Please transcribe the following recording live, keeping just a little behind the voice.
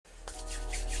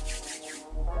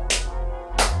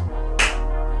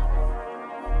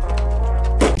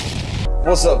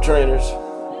What's up, trainers?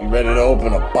 You ready to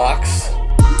open a box?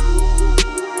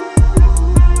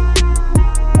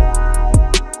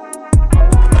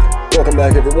 Welcome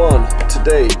back, everyone.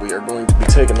 Today we are going to be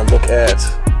taking a look at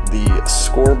the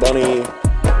Scorbunny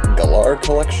Galar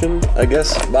collection, I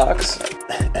guess, box.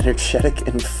 Energetic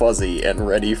and fuzzy and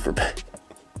ready for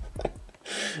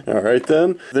Alright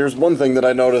then. There's one thing that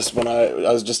I noticed when I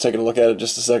was just taking a look at it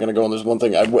just a second ago, and there's one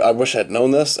thing I wish I'd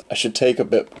known this. I should take a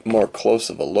bit more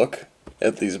close of a look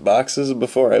at these boxes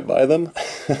before I buy them.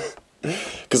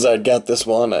 Because I got this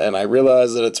one and I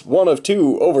realized that it's one of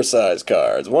two oversized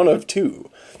cards. One of two.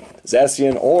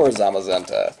 Zacian or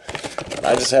Zamazenta. And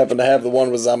I just happen to have the one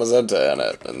with Zamazenta in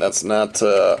it. And that's not,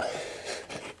 I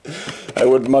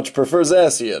would much prefer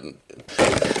Zacian.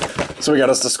 So we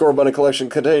got us the Scorbunny collection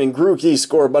containing Grookey,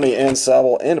 Scorbunny, and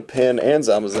Sobble, and a pin, and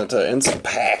Zamazenta, and some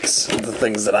packs. The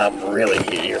things that I'm really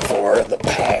here for. The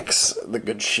packs. The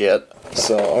good shit.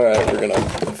 So, alright, we're gonna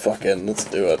fucking, let's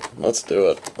do it. Let's do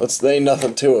it. There ain't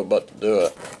nothing to it but to do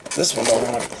it. This one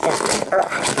don't want to fucking...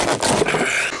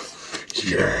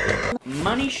 Yeah.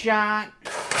 Money shot.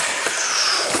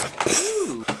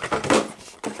 Ooh.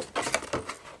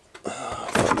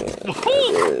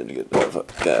 Get the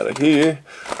fuck out of here.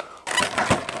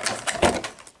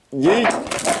 Yeet.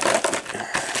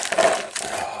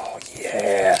 Oh,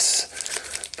 yes.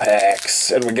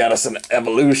 Packs. And we got us some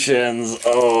evolutions.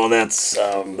 Oh, that's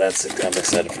I'm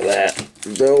excited for that.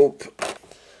 Dope.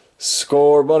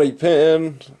 Scorbunny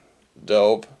pin.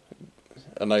 Dope.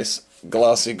 A nice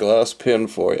glossy gloss pin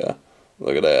for you.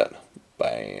 Look at that.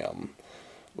 Bam.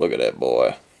 Look at that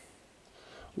boy.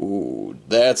 Ooh,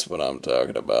 that's what I'm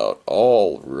talking about.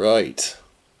 All right.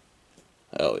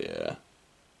 Hell yeah.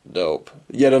 Dope.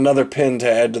 Yet another pin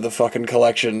to add to the fucking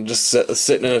collection. Just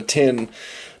sitting in a tin,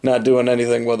 not doing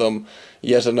anything with them.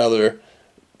 Yet another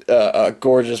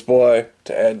gorgeous boy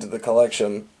to add to the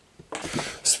collection.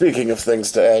 Speaking of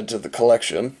things to add to the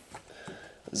collection,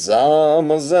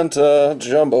 Zamazenta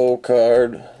Jumbo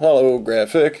card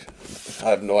holographic. I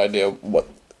have no idea what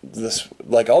this,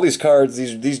 like all these cards,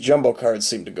 these jumbo cards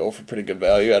seem to go for pretty good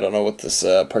value. I don't know what this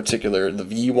particular, the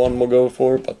V one will go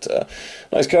for, but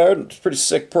nice card. It's a pretty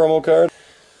sick promo card.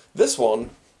 This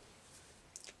one,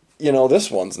 you know,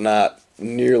 this one's not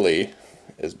nearly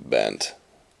as bent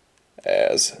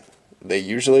as they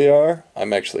usually are.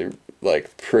 I'm actually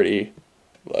like pretty,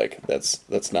 like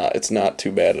it's not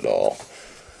too bad at all.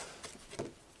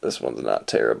 This one's not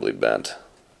terribly bent.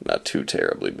 Not too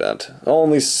terribly bent.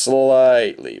 Only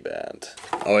slightly bent.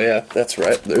 Oh yeah, that's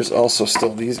right. There's also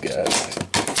still these guys.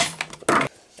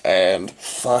 And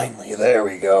finally, there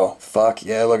we go. Fuck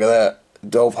yeah, look at that.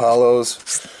 Dope hollows.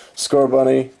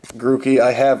 Scorbunny, Grookey.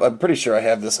 I'm pretty sure I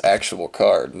have this actual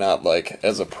card, not like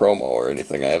as a promo or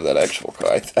anything. I have that actual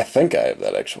card. I think I have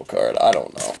that actual card. I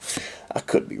don't know. I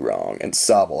could be wrong. And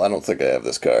Sobble, I don't think I have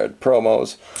this card.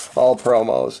 Promos. All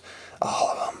promos. All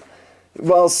of them.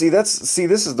 Well, see, this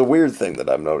is the weird thing that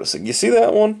I'm noticing. You see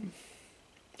that one?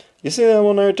 You see that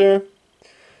one right there?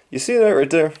 You see that right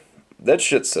there? That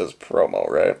shit says promo,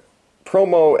 right?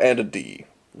 Promo and a D,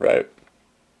 right?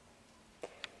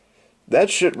 That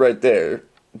shit right there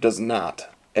does not.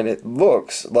 And it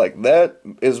looks like that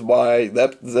is why,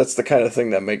 that's the kind of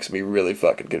thing that makes me really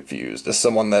fucking confused. As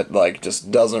someone that, like,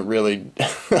 just doesn't really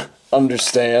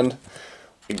understand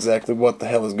exactly what the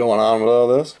hell is going on with all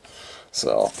this.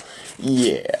 So,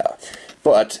 yeah.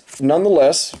 But,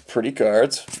 nonetheless, pretty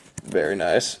cards. Very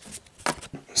nice.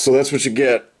 So that's what you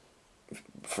get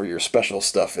for your special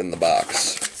stuff in the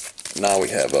box. Now we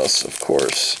have us, of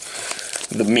course,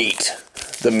 the meat.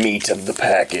 The meat of the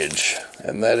package.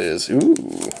 And that is,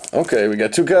 ooh, okay, we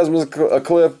got two Cosmic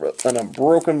Eclipse and a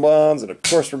Broken Bonds, and of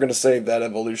course we're going to save that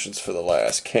Evolutions for the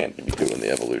last. Can't be doing the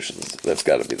Evolutions. That's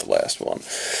got to be the last one.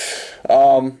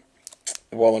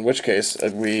 Well, in which case,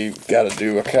 we got to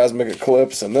do a Cosmic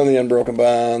Eclipse, and then the Unbroken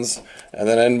Bonds, and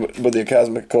then end with the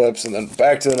Cosmic Eclipse, and then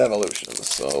back to an Evolution.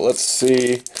 So, let's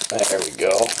see. There we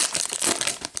go.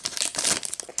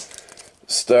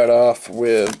 Start off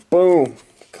with, boom,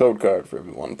 code card for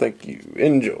everyone. Thank you.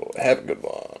 Enjoy. Have a good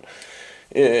one.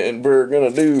 And we're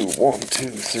going to do 1, 2,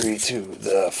 3 to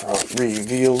the front,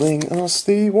 revealing us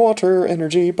the water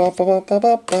energy. Bop, bop, bop,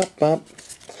 bop, bop, bop.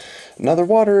 Another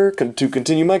water to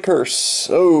continue my curse.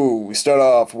 So, we start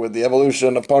off with the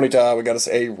evolution of Ponyta. We got us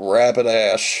a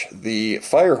Rapidash, the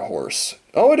Fire Horse.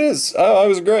 Oh, it is. I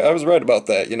was great. I was right about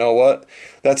that. You know what?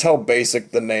 That's how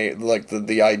basic the name, like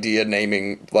the idea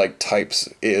naming like types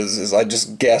is I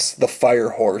just guessed the Fire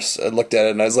Horse. I looked at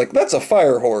it and I was like, that's a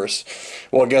Fire Horse.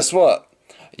 Well, guess what?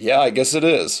 Yeah, I guess it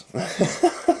is.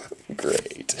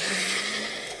 Great.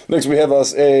 Next we have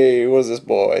us a, what is this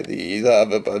boy? The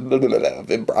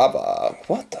Vibrava.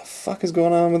 What the fuck is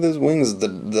going on with his wings?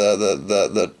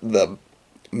 The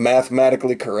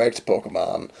mathematically correct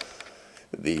Pokemon.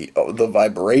 The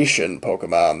vibration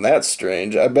Pokemon. That's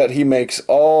strange. I bet he makes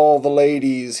all the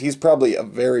ladies. He's probably a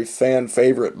very fan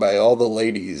favorite by all the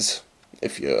ladies.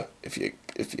 If you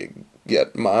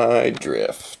get my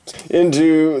drift.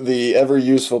 Into the ever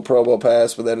useful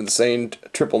Probopass with that insane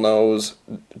triple nose.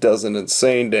 Does an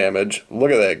insane damage.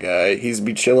 Look at that guy. He's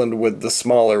be chilling with the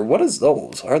smaller. What is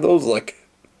those? Are those like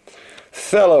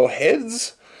fellow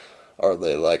heads? Are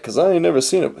they like? Cause I ain't never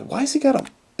seen it. Why has he got a?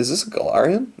 Is this a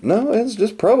Galarian? No, it's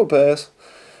just Probopass.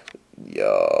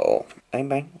 Yo. Hey,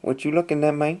 man. What you looking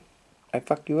at, man? I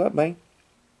fucked you up, man.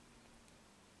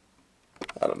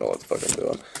 I don't know what the fuck I'm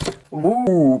doing.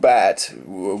 Woo, bat.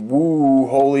 Woo,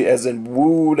 holy, as in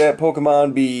woo, that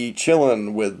Pokemon be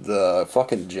chilling with the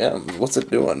fucking gems. What's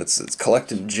it doing? It's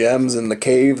collecting gems in the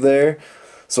cave there.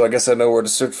 So I guess I know where to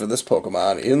search for this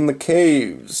Pokemon. In the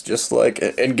caves. Just like,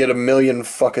 and get a million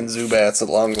fucking Zubats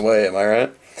along the way, am I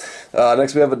right?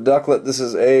 Next we have a Ducklet. This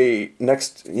is a,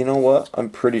 next, you know what? I'm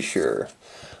pretty sure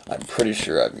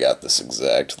I've got this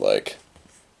exact, like,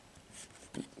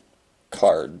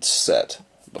 card set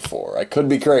before. I could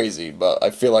be crazy, but I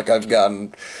feel like I've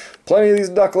gotten plenty of these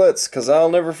Ducklets, because I'll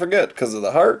never forget, because of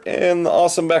the heart and the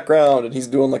awesome background, and he's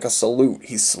doing like a salute.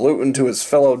 He's saluting to his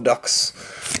fellow ducks,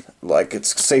 like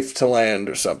it's safe to land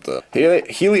or something.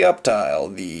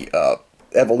 Helioptile, the,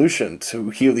 evolution to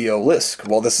Heliolisk.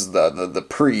 Well, this is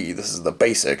this is the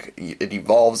basic. It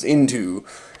evolves into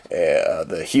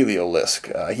the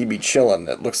Heliolisk. He be chilling.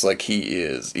 It looks like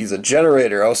he's a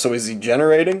generator. Oh, so is he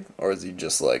generating? Or is he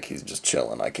just like, he's just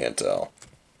chilling? I can't tell.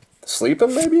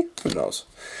 Sleeping, maybe? Who knows?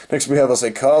 Next we have us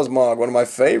a Cosmog, one of my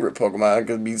favorite Pokemon. It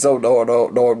could be so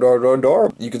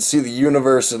adorable. You can see the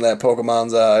universe in that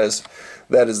Pokemon's eyes.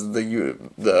 That is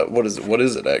what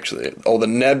is it actually? Oh, the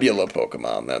Nebula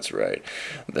Pokemon, that's right.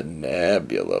 The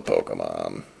Nebula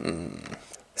Pokemon.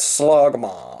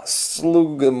 Slugma.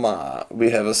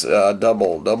 We have a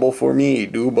double for me.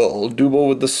 Double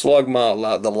with the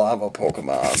Slugma, the lava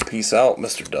Pokemon. Peace out,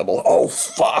 Mr. Double. Oh,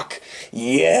 fuck.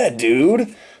 Yeah,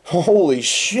 dude. Holy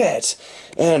shit.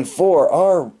 And for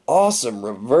our awesome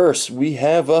reverse, we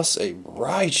have us a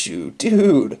Raichu.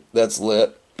 Dude, that's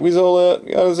lit. We so lit.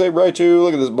 Gotta say Raichu.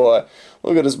 Look at this boy.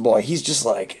 Look at this boy. He's just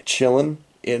like chilling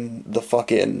in the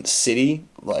fucking city.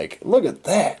 Like, look at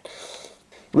that.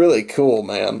 Really cool,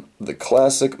 man. The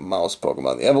classic mouse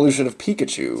Pokemon. The evolution of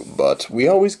Pikachu. But we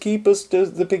always keep us to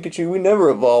the Pikachu. We never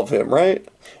evolve him, right?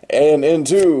 And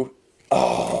into...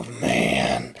 Oh,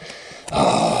 man.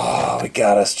 Oh, we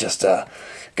got us just a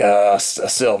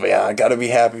Sylveon. Gotta be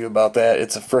happy about that.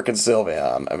 It's a frickin'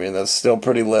 Sylveon. I mean, that's still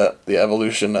pretty lit. The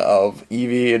evolution of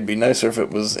Eevee. It'd be nicer if it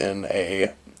was in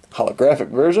a holographic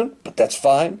version, but that's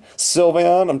fine.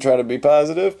 Sylveon, I'm trying to be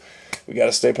positive. We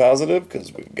gotta stay positive,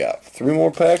 because we've got 3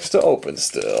 more packs to open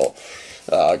still.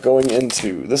 Going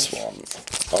into this one.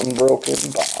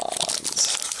 Unbroken Bonds.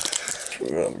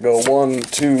 We're gonna go 1,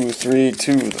 2, 3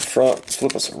 to the front.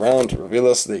 Flip us around to reveal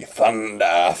us the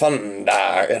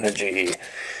Thunder energy.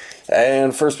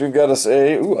 And first we've got us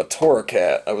a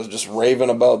Torracat. I was just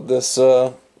raving about this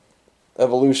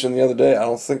evolution the other day. I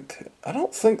don't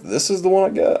think this is the one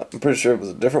I got. I'm pretty sure it was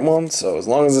a different one, so as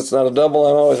long as it's not a double,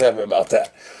 I'm always happy about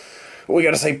that. We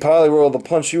gotta say Poliwhirl, the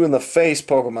punch you in the face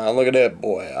Pokemon. Look at that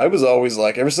boy. I was always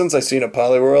like, ever since I seen a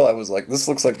Poliwhirl, I was like, this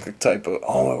looks like the type of,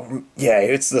 oh yeah,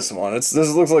 it's this one. This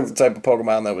looks like the type of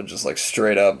Pokemon that would just like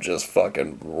straight up just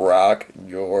fucking rock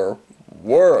your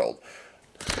world.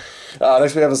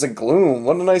 Next we have us a Gloom.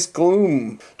 What a nice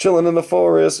Gloom. Chilling in the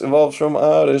forest. Evolves from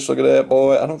Oddish. Look at that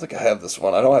boy. I don't think I have this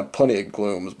one. I don't have plenty of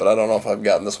Glooms, but I don't know if I've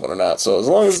gotten this one or not. So as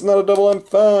long as it's not a double, I'm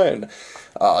fine.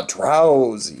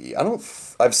 Drowsy.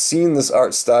 I've seen this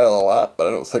art style a lot, but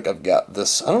I don't think I've got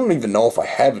this. I don't even know if I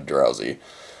have a Drowsy.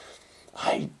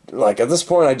 At this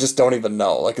point, I just don't even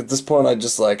know. Like, at this point, I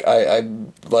just, like,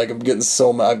 I'm getting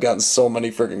I've gotten so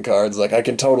many freaking cards. Like, I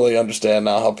can totally understand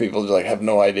now how people, like, have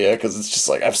no idea, because it's just,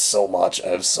 like, I have so much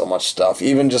stuff,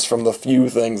 even just from the few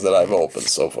things that I've opened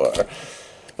so far.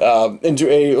 Into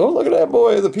a, oh, look at that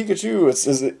boy, the Pikachu.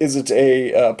 Is it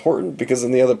a portent? Because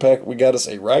in the other pack, we got us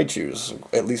a Raichu, so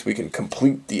at least we can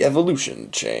complete the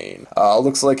evolution chain.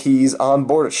 Looks like he's on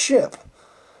board a ship.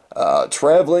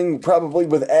 Traveling probably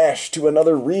with Ash to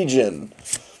another region.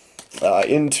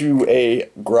 Into a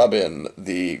Grubbin,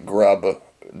 the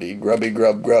grubby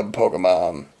grub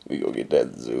Pokemon. We go get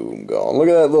that zoom going. Look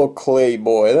at that little clay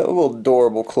boy, that little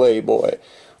adorable clay boy.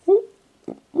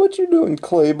 What you doing,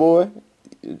 clay boy?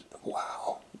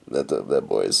 Wow, that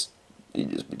boy's You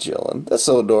just be chilling. That's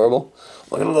so adorable.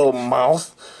 Look at a little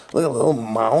mouth. Look at a little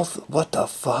mouth. What the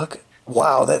fuck?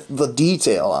 Wow, the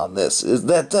detail on this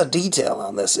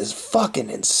is fucking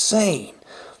insane.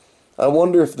 I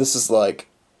wonder if this is like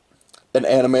an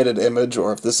animated image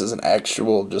or if this is an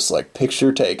actual just like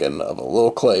picture taken of a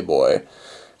little clay boy.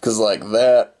 Cause like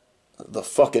that, the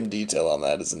fucking detail on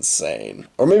that is insane.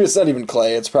 Or maybe it's not even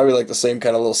clay, it's probably like the same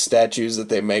kind of little statues that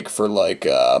they make for like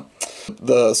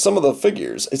some of the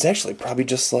figures. It's actually probably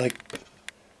just like,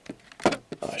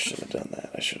 oh, I shouldn't have done that.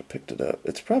 I should have picked it up.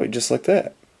 It's probably just like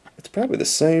that. It's probably the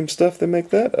same stuff they make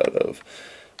that out of.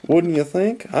 Wouldn't you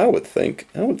think? I would think,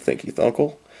 you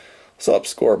Uncle. What's up,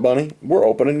 Scorbunny? We're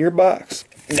opening your box.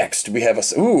 Next, we have a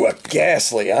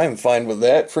Ghastly. I'm fine with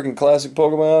that. Freaking classic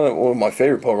Pokemon. One of my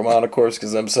favorite Pokemon, of course,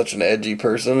 because I'm such an edgy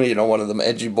person. You know, one of them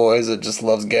edgy boys that just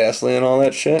loves Ghastly and all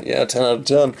that shit. Yeah, 10 out of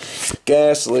 10.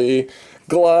 Ghastly.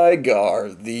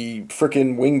 Gligar, the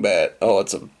freaking Wingbat. Oh,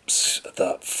 it's the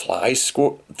fly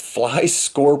scorpion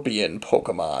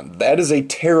Pokemon. That is a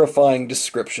terrifying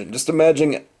description. Just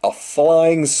imagine a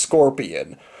flying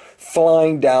scorpion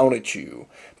flying down at you,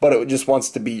 but it just wants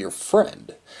to be your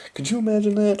friend. Could you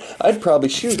imagine that? I'd probably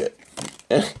shoot it.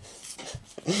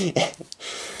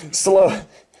 Slow.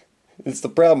 It's the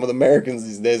problem with Americans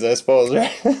these days, I suppose,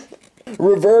 right?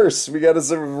 Reverse. We got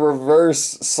a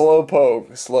reverse Slowpoke.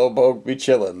 Slowpoke be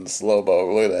chillin'.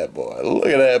 Slowpoke. Look at that boy. Look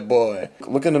at that boy.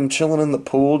 Look at him chilling in the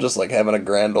pool, just like having a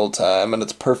grand old time. And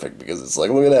it's perfect because it's like,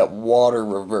 look at that water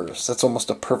reverse. That's almost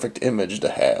a perfect image to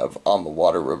have on the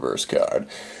water reverse card.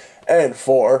 And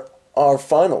for our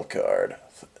final card,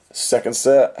 second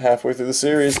set, halfway through the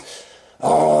series.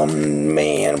 Oh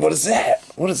man, what is that?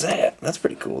 What is that? That's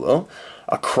pretty cool though.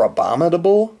 A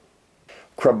Crabominable?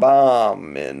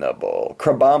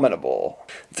 Crabominable.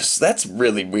 That's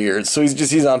really weird. So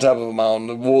he's on top of a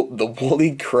mountain. The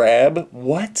woolly crab?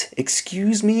 What?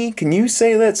 Excuse me? Can you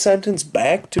say that sentence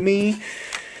back to me?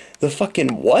 The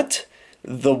fucking what?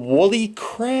 The woolly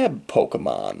crab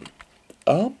Pokemon.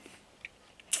 Oh.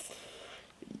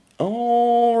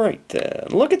 Alright then.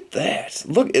 Look at that.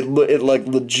 Look, it like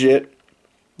legit.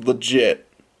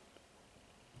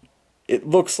 It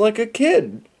looks like a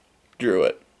kid drew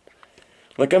it.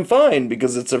 Like, I'm fine,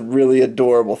 because it's a really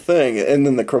adorable thing. And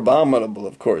then the Crabominable,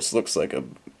 of course, looks like a...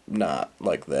 not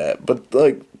like that. But,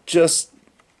 like, just...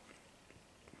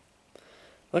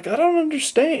 like, I don't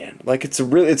understand. Like, it's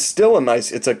still a nice...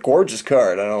 it's a gorgeous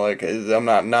card. I don't like... I'm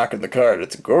not knocking the card.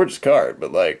 It's a gorgeous card,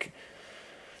 but, like...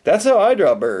 that's how I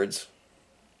draw birds.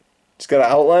 Just gotta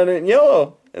outline it in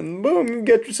yellow. And boom, you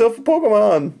get yourself a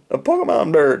Pokemon. A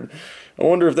Pokemon bird. I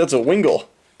wonder if that's a Wingull.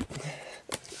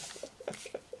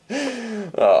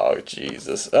 Oh,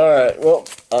 Jesus. Alright, well,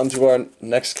 on to our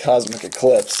next Cosmic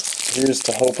Eclipse. Here's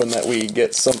to hoping that we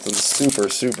get something super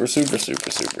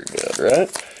good,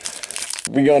 right?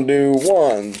 We're gonna do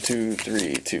 1, 2,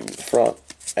 3 to the front,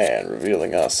 and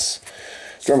revealing us.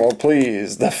 Drumroll,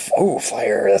 please. Oh,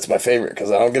 fire. That's my favorite, because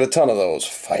I don't get a ton of those.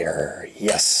 Fire.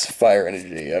 Yes, fire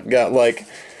energy. I've got, like,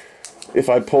 if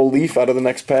I pull Leaf out of the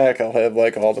next pack, I'll have,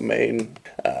 like, all the main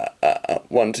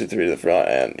 1, 2, 3 to the front,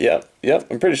 and yep,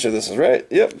 I'm pretty sure this is right.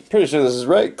 Yep, pretty sure this is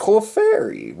right.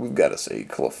 Clefairy. We've got to say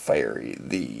Clefairy,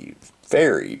 the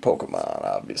fairy Pokemon,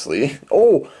 obviously.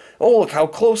 Oh, look how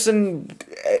close and,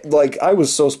 like, I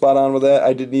was so spot on with that.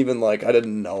 I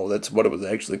didn't know that's what it was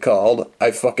actually called.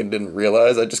 I fucking didn't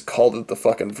realize. I just called it the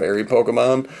fucking fairy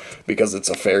Pokemon because it's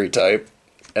a fairy type,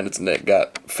 and it's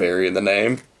got fairy in the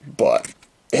name, but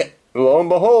lo and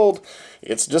behold,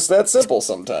 it's just that simple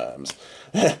sometimes.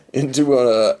 Into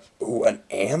an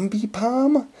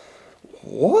Ambipom?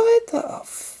 What the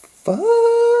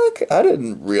fuck? I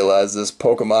didn't realize this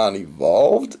Pokemon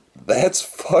evolved. That's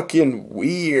fucking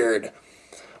weird.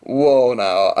 Whoa,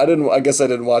 now. I guess I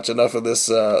didn't watch enough of this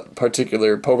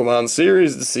particular Pokemon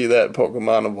series to see that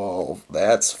Pokemon evolve.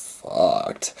 That's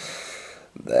fucked.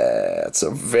 That's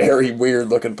a very weird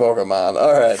looking Pokemon.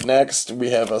 Alright, next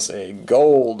we have us a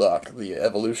Golduck, the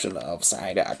evolution of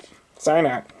Psyduck.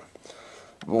 Psyduck.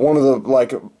 One of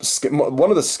the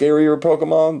scarier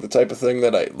Pokemon, the type of thing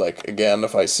that I, like, again,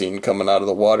 if I seen coming out of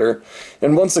the water.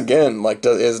 And once again, like,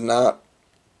 is not...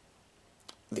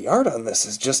 the art on this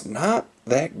is just not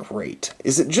that great.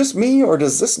 Is it just me, or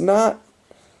does this not...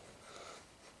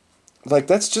 like,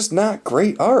 that's just not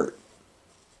great art.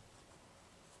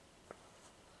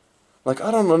 Like,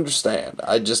 I don't understand.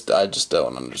 I just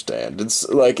don't understand. It's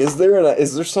like, is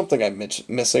there something I'm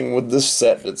missing with this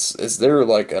set? Is there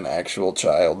like an actual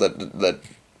child that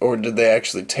or did they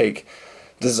actually take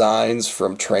designs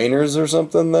from trainers or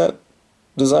something that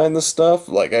design this stuff?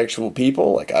 Like actual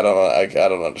people? Like, I don't know. I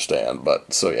don't understand.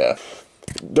 But so yeah.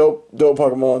 Dope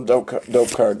Pokemon,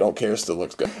 dope card, don't care, still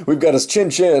looks good. We've got us Chin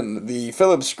Chin, the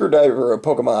Phillips Screwdriver of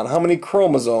Pokemon. How many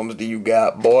chromosomes do you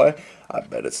got, boy? I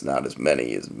bet it's not as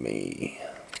many as me.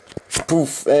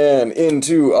 Poof, and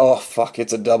into, oh fuck,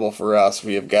 it's a double for us.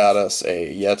 We have got us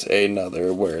yet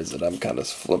another, where is it? I'm kind of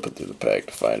flipping through the pack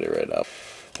to find it right now.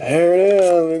 Here it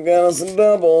is, we've got us a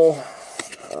double.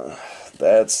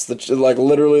 That's, like,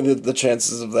 literally the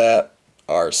chances of that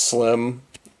are slim.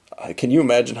 Can you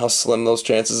imagine how slim those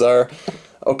chances are?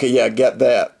 Okay, yeah, get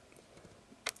that.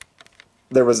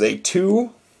 There was a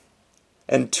 2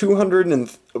 and 200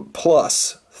 and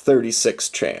plus 36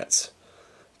 chance.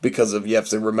 Because of, you have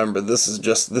to remember, this is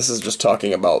just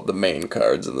talking about the main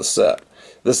cards in the set.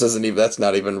 This isn't even, that's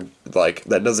not even, like,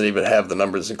 that doesn't even have the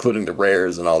numbers, including the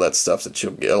rares and all that stuff that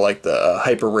you'll get, like the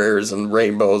hyper rares and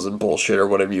rainbows and bullshit or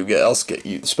whatever you get,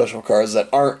 you special cards that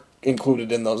aren't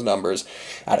included in those numbers.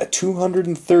 Out of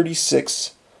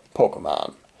 236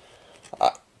 Pokemon,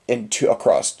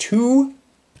 across two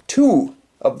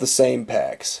of the same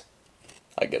packs,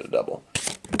 I get a double.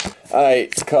 Alright,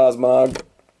 Cosmog,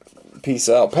 peace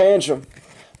out.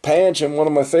 Pancham, one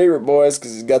of my favorite boys,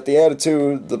 because he's got the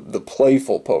attitude, the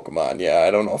playful Pokemon. Yeah,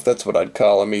 I don't know if that's what I'd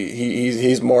call him.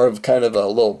 He's more of kind of a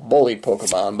little bully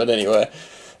Pokemon, but anyway.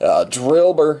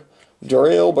 Drillbur,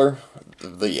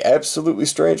 the absolutely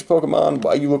strange Pokemon.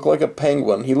 Why, you look like a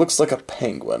penguin. He looks like a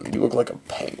penguin. You look like a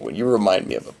penguin. You remind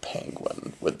me of a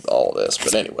penguin with all this.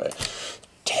 But anyway,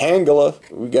 Tangela.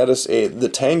 We got us the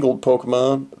Tangled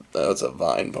Pokemon. That's a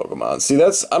Vine Pokemon. See,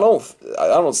 that's I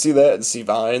don't see that and see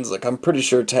Vines. Like, I'm pretty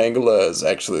sure Tangela is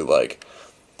actually like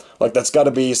that's got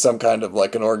to be some kind of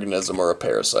like an organism or a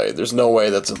parasite. There's no way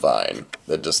that's a vine.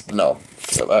 That just no.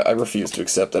 I refuse to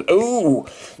accept that. Ooh,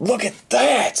 look at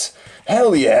that!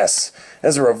 Hell yes!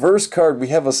 As a reverse card, we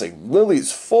have us a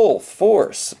Lily's Full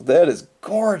Force. That is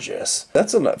gorgeous.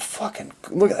 That's a fucking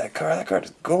look at that card. That card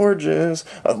is gorgeous.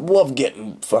 I love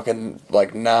getting fucking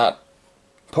like not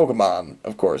Pokemon,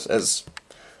 of course, as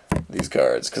these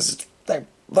cards because they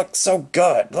look so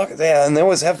good. Look at that, and they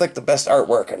always have like the best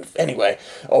artwork. And anyway,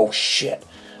 oh shit,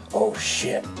 oh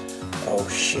shit, oh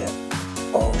shit,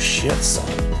 oh shit, son,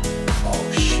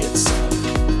 oh shit, son,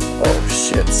 oh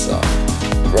shit, son,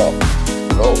 bro,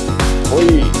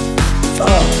 please,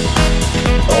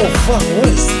 oh fuck, what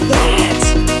is that?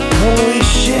 Holy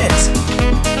shit!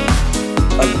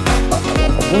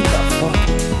 What the fuck?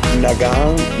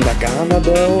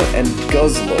 Naganadel and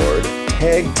Guzzlord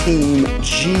Tag Team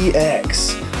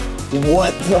GX.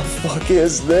 What the fuck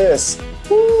is this?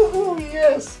 Woohoo,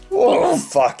 yes! Oh,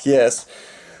 fuck, yes.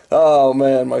 Oh,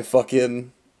 man, my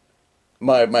fucking...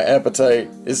 My appetite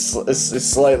is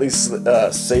slightly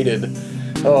sated.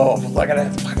 Oh, look at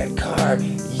that fucking card.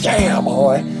 Yeah,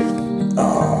 boy!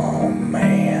 Oh,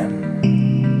 man.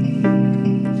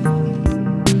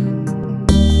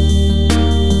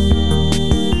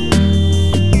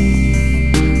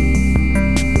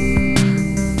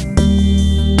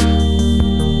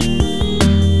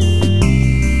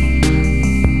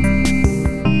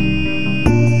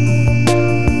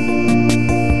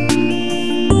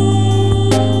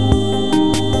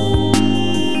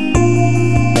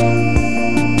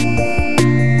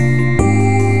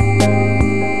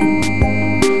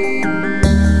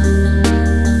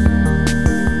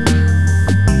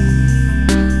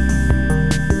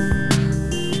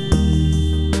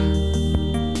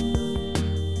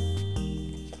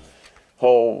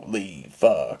 Holy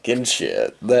fucking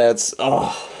shit. That's,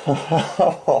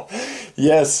 oh,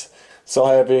 yes. So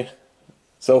happy.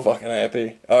 So fucking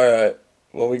happy. Alright.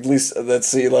 Well, we at least, let's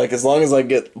see, like, as long as I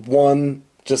get one,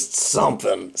 just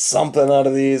something out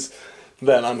of these,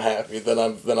 then I'm happy. Then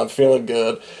I'm feeling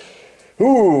good.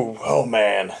 Ooh, oh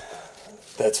man.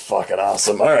 That's fucking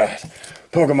awesome. Alright.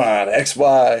 Pokemon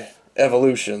XY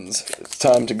Evolutions. It's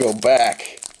time to go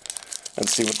back and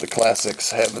see what the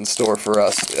classics have in store for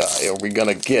us. Are we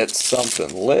gonna get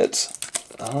something lit?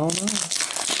 I don't know.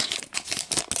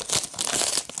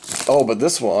 Oh, but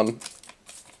this one,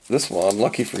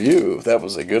 lucky for you, that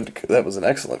was an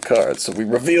excellent card. So we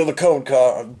reveal the code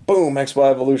card. Boom, XY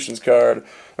Evolutions card,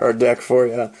 or deck for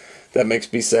you. That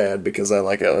makes me sad because I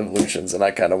like Evolutions and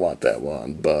I kind of want that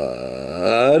one.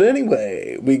 But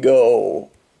anyway, we go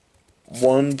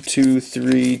 1, 2,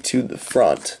 3 to the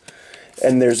front.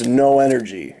 And there's no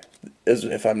energy,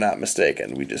 if I'm not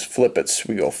mistaken. We just flip it.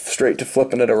 We go straight to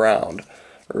flipping it around.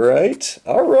 Right?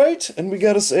 Alright. And we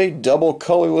got us a double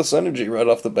colorless energy right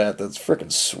off the bat. That's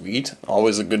freaking sweet.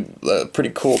 Always a good,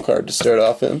 pretty cool card to start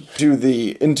off in.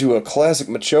 Into a classic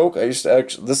Machoke.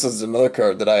 This is another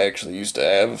card that I actually used to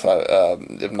have, if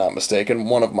I'm not mistaken.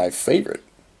 One of my favorite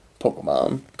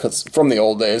Pokemon, cause from the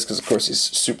old days, because of course he's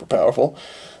super powerful.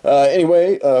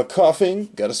 Anyway, coughing,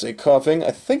 gotta say coughing.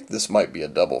 I think this might be a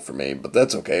double for me, but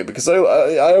that's okay, because I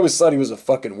always thought he was a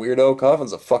fucking weirdo.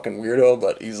 Coughing's a fucking weirdo,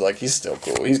 but he's still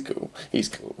cool. He's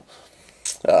cool.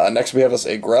 Next we have us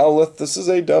a Growlithe. This is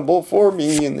a double for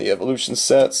me in the evolution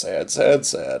set. Sad, sad,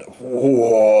 sad.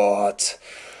 What?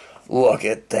 Look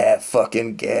at that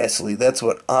fucking Ghastly. That's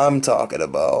what I'm talking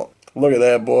about. Look at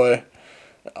that boy.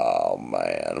 Oh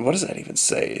man, what does that even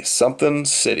say? Something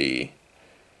city.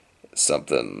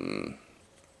 Something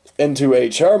into a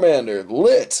Charmander.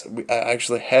 Lit! I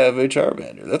actually have a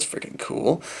Charmander. That's freaking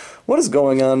cool. What is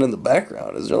going on in the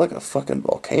background? Is there like a fucking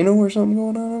volcano or something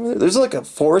going on over there? There's like a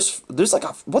forest. There's like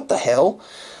a. What the hell?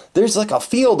 There's like a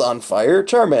field on fire.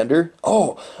 Charmander.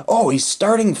 Oh, he's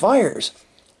starting fires.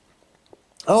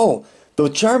 Oh, the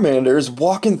Charmander is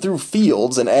walking through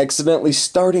fields and accidentally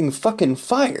starting fucking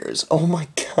fires. Oh my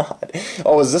god.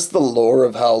 Oh, is this the lore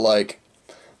of how, like,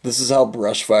 this is how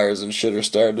brush fires and shit are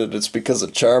started? It's because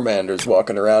of Charmanders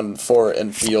walking around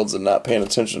in fields and not paying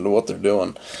attention to what they're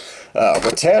doing.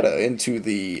 Rattata into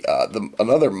the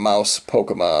another mouse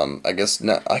Pokemon. I guess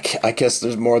not. I guess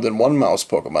there's more than one mouse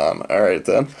Pokemon. All right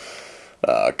then.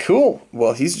 Cool.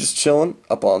 Well, he's just chilling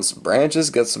up on some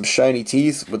branches. Got some shiny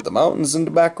teeth with the mountains in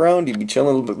the background. He'd be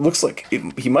chilling. It looks like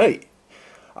he might.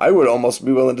 I would almost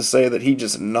be willing to say that he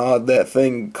just gnawed that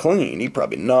thing clean. He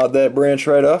probably gnawed that branch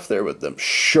right off there with them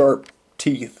sharp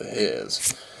teeth of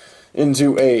his.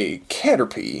 Into a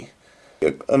Caterpie.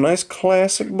 A nice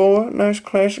classic boy.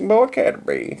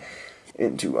 Caterpie.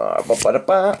 Into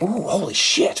ooh, holy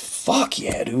shit. Fuck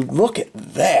yeah, dude. Look at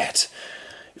that.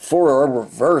 For our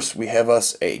reverse, we have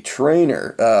us a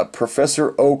trainer,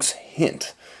 Professor Oak's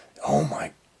Hint. Oh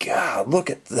my god,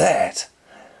 look at that.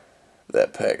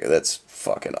 That pack, that's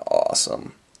fucking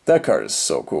awesome. That card is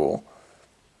so cool.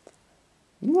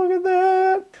 Look at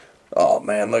that. Oh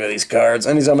man, look at these cards.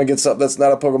 Anytime I get something that's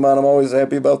not a Pokemon, I'm always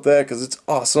happy about that, because it's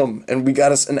awesome. And we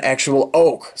got us an actual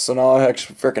Oak. So now I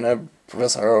actually freaking have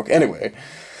Professor Oak. Anyway,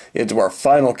 into our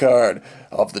final card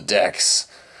of the decks.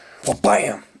 Well,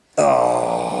 bam!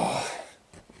 Oh,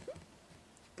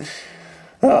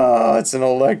 it's an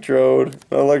Electrode.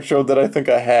 An Electrode that I think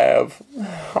I have.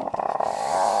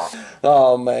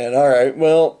 Oh man, alright,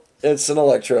 well, it's an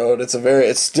Electrode.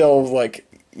 It's still, like,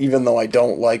 even though I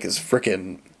don't like his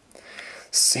frickin'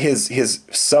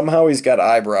 somehow he's got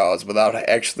eyebrows without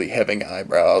actually having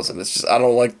eyebrows, and it's just, I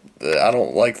don't like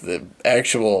the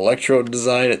actual Electrode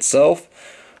design itself.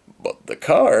 But the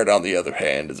card, on the other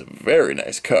hand, is a very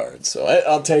nice card. So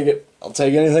I'll take it. I'll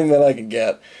take anything that I can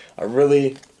get.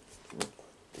 This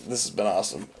has been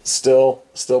awesome. Still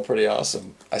pretty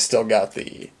awesome. I'm still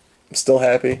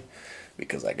happy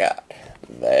because I got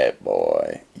that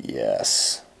boy.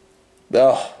 Yes.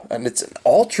 Oh, and it's an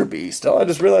Ultra Beast. Oh, I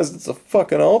just realized it's a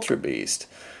fucking Ultra Beast.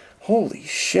 Holy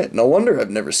shit. No wonder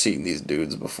I've never seen these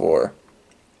dudes before.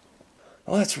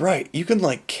 Oh, that's right. You can,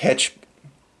 like, catch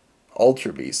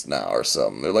Ultra Beast now or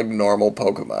something. They're like normal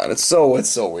Pokemon. It's so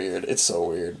weird. It's so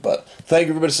weird. But thank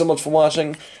you everybody so much for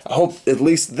watching. I hope at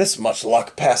least this much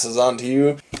luck passes on to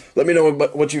you. Let me know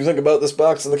what you think about this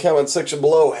box in the comment section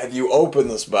below. Have you opened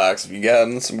this box? Have you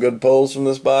gotten some good pulls from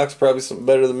this box? Probably something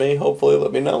better than me. Hopefully,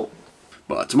 let me know.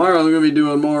 But tomorrow I'm going to be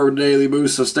doing more daily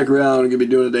boosts, so stick around. I'm going to be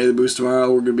doing a daily boost tomorrow.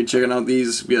 We're going to be checking out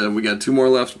these. Yeah, we got 2 more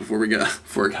left before I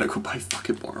gotta go buy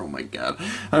fucking more. Oh my god.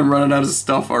 I'm running out of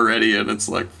stuff already, and it's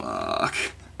like, fuck.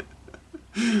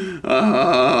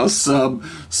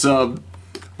 Sub.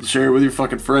 Share it with your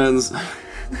fucking friends.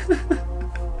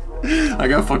 I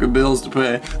got fucking bills to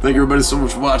pay. Thank you everybody so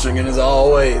much for watching, and as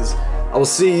always, I will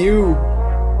see you